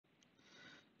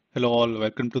Hello all,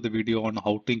 welcome to the video on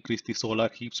how to increase the solar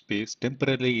heap space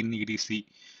temporarily in EDC.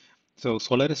 So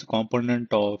solar is a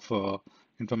component of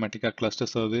Informatica cluster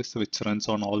service which runs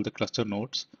on all the cluster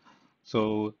nodes.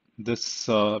 So this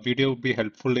video would be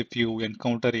helpful if you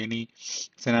encounter any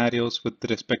scenarios with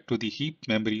respect to the heap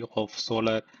memory of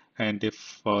solar and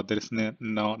if there is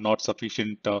not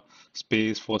sufficient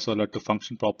space for solar to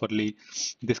function properly.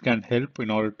 This can help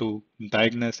in order to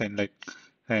diagnose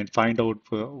and find out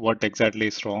what exactly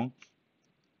is wrong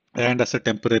and as a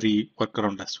temporary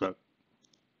workaround as well.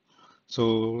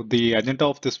 So the agenda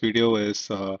of this video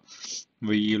is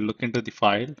we look into the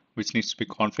file which needs to be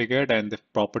configured and the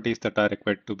properties that are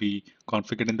required to be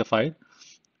configured in the file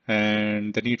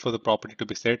and the need for the property to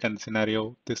be set and the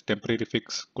scenario this temporary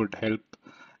fix could help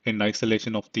in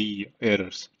isolation of the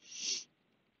errors.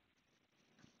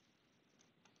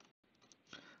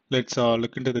 Let's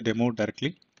look into the demo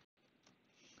directly.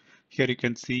 Here you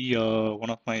can see one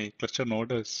of my cluster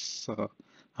node is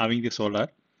having the solar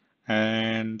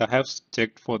and I have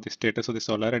checked for the status of the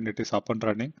solar and it is up and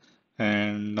running.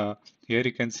 And here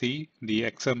you can see the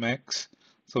XMX.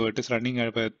 So it is running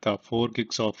at with 4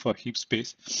 gigs of heap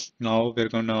space. Now we're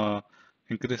gonna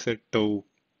increase it to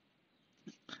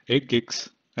 8 gigs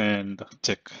and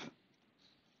check.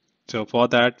 So for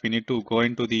that we need to go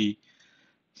into the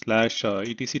slash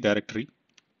etc directory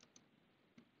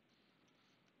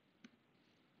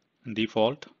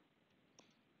default.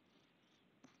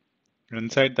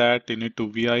 Inside that you need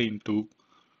to vi into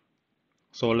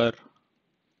solar.in.sh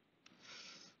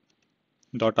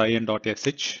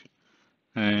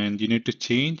and you need to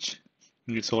change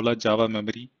the solar Java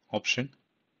memory option.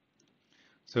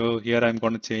 So here I'm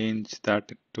going to change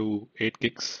that to 8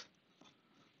 gigs.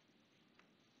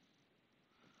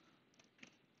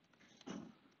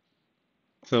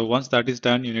 So once that is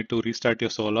done, you need to restart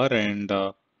your solar and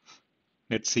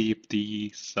let's see if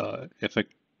these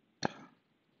effect.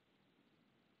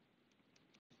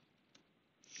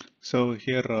 So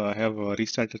here I have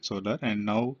restarted solar and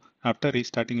now after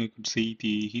restarting you could see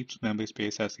the heaps memory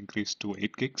space has increased to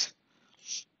 8 gigs.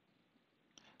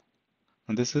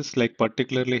 And this is like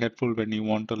particularly helpful when you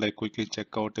want to like quickly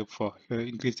check out if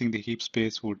increasing the heap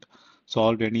space would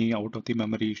solve any out of the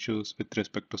memory issues with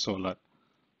respect to solar.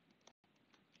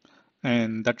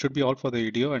 And that should be all for the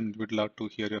video and we'd love to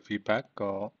hear your feedback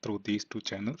through these two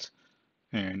channels.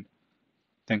 And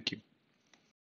thank you.